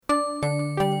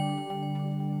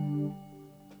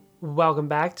Welcome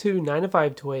back to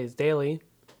 9to5Toys Daily.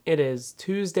 It is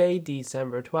Tuesday,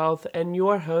 December 12th, and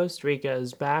your host Rika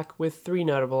is back with 3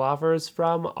 notable offers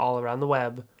from all around the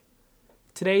web.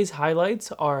 Today's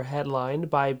highlights are headlined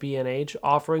by B&H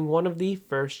offering one of the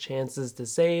first chances to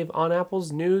save on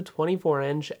Apple's new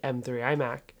 24-inch M3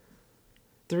 iMac.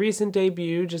 The recent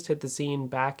debut just hit the scene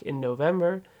back in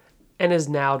November and is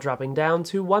now dropping down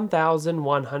to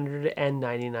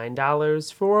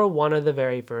 $1,199 for one of the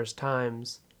very first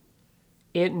times.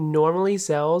 It normally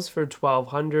sells for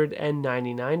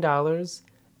 $1,299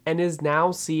 and is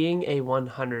now seeing a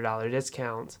 $100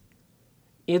 discount.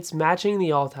 It's matching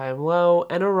the all-time low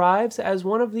and arrives as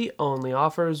one of the only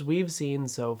offers we've seen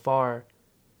so far.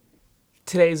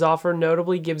 Today's offer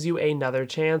notably gives you another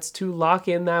chance to lock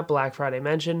in that Black Friday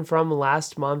mention from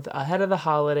last month ahead of the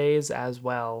holidays as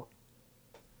well.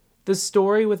 The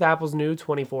story with Apple's new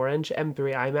 24-inch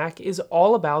M3 iMac is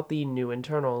all about the new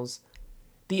internals.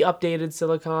 The updated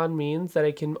silicon means that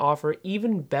it can offer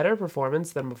even better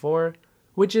performance than before,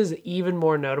 which is even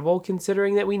more notable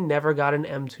considering that we never got an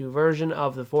M2 version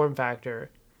of the form factor.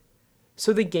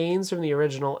 So the gains from the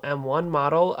original M1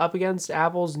 model up against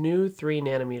Apple's new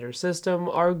 3nm system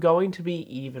are going to be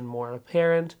even more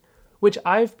apparent, which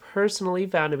I've personally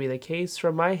found to be the case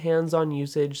from my hands-on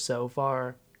usage so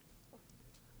far.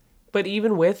 But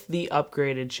even with the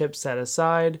upgraded chipset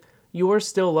aside, you're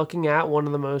still looking at one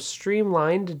of the most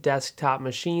streamlined desktop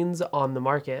machines on the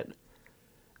market.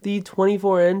 The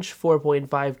 24-inch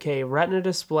 4.5K Retina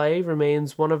display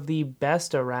remains one of the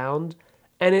best around,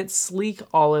 and its sleek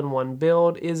all-in-one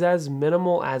build is as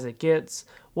minimal as it gets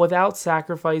without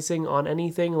sacrificing on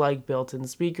anything like built-in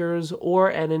speakers or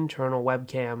an internal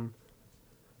webcam.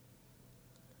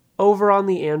 Over on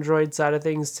the Android side of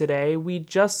things today, we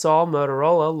just saw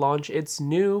Motorola launch its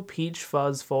new Peach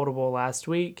Fuzz foldable last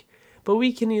week, but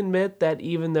we can admit that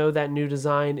even though that new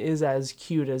design is as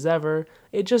cute as ever,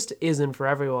 it just isn't for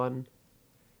everyone.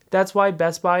 That's why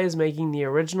Best Buy is making the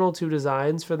original 2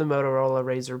 designs for the Motorola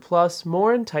Razr Plus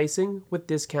more enticing with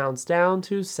discounts down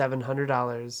to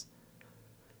 $700.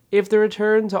 If the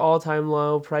return to all-time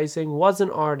low pricing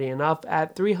wasn't already enough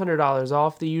at $300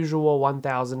 off the usual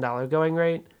 $1,000 going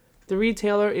rate, the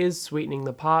retailer is sweetening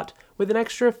the pot with an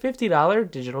extra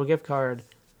 $50 digital gift card.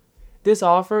 This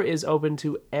offer is open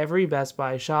to every Best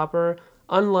Buy shopper,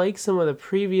 unlike some of the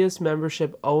previous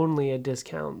membership-only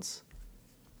discounts.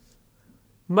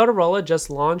 Motorola just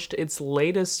launched its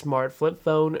latest smart flip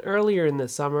phone earlier in the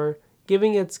summer,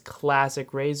 giving its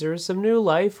classic razr some new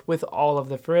life with all of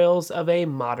the frills of a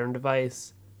modern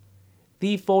device.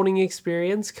 The folding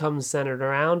experience comes centered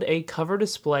around a cover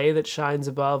display that shines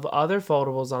above other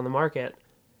foldables on the market.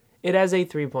 It has a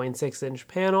 3.6-inch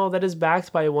panel that is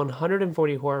backed by a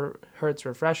 140 Hz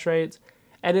refresh rate,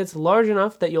 and it's large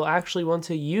enough that you'll actually want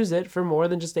to use it for more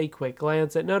than just a quick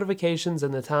glance at notifications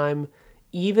and the time,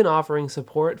 even offering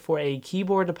support for a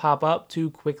keyboard to pop up to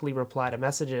quickly reply to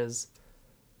messages.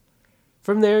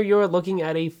 From there, you're looking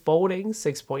at a folding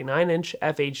 6.9-inch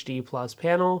FHD Plus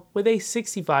panel with a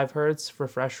 65 Hz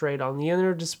refresh rate on the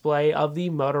inner display of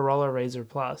the Motorola Razr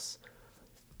Plus.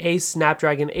 A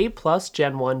Snapdragon 8 Plus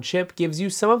Gen 1 chip gives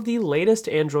you some of the latest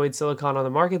Android silicon on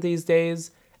the market these days,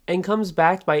 and comes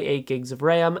backed by 8 gigs of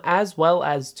RAM as well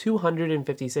as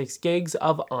 256 gigs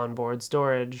of onboard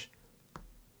storage.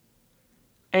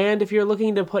 And if you're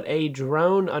looking to put a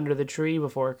drone under the tree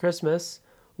before Christmas,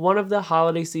 one of the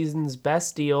holiday season's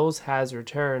best deals has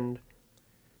returned.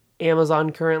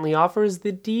 Amazon currently offers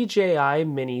the DJI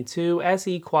Mini 2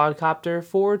 SE quadcopter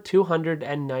for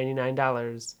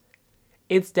 $299.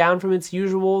 It's down from its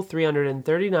usual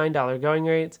 $339 going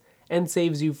rate and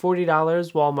saves you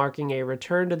 $40 while marking a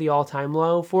return to the all-time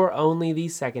low for only the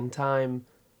second time.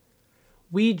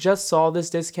 We just saw this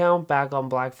discount back on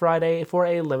Black Friday for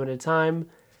a limited time,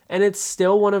 and it's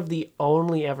still one of the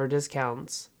only ever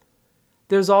discounts.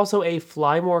 There's also a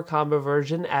Fly More combo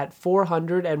version at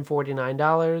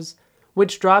 $449,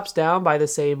 which drops down by the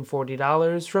same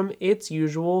 $40 from its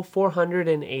usual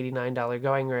 $489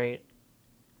 going rate.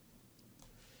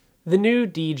 The new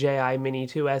DJI Mini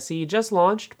 2 SE just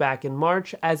launched back in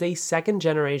March as a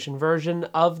second-generation version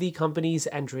of the company's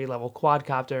entry-level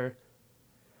quadcopter.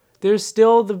 There's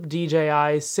still the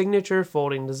DJI signature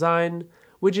folding design,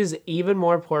 which is even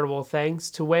more portable thanks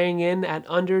to weighing in at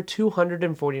under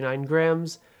 249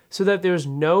 grams, so that there's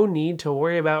no need to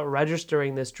worry about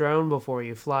registering this drone before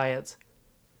you fly it.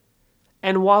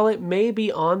 And while it may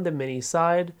be on the mini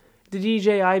side, the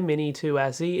DJI Mini 2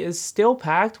 SE is still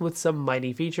packed with some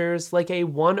mighty features like a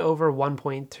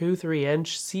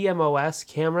 1/1.23-inch CMOS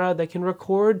camera that can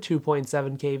record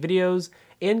 2.7K videos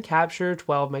and capture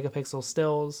 12 megapixel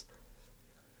stills.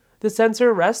 The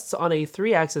sensor rests on a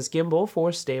 3-axis gimbal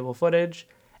for stable footage,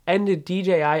 and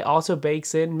DJI also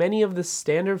bakes in many of the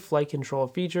standard flight control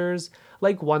features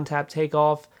like one-tap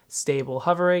takeoff, stable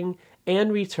hovering,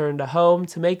 and return to home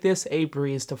to make this a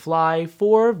breeze to fly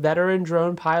for veteran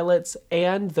drone pilots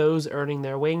and those earning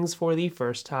their wings for the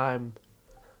first time.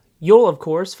 You'll of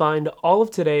course find all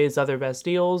of today's other best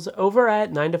deals over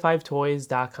at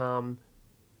 9to5Toys.com.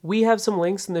 We have some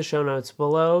links in the show notes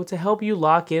below to help you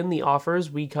lock in the offers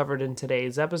we covered in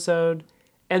today's episode.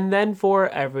 And then for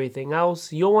everything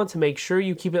else, you'll want to make sure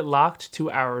you keep it locked to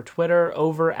our Twitter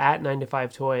over at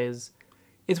 9to5Toys.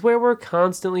 It's where we're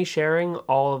constantly sharing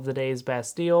all of the day's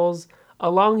best deals,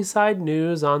 alongside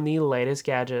news on the latest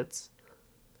gadgets.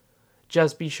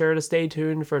 Just be sure to stay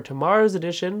tuned for tomorrow's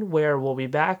edition, where we'll be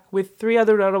back with 3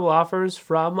 other notable offers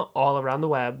from all around the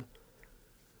web.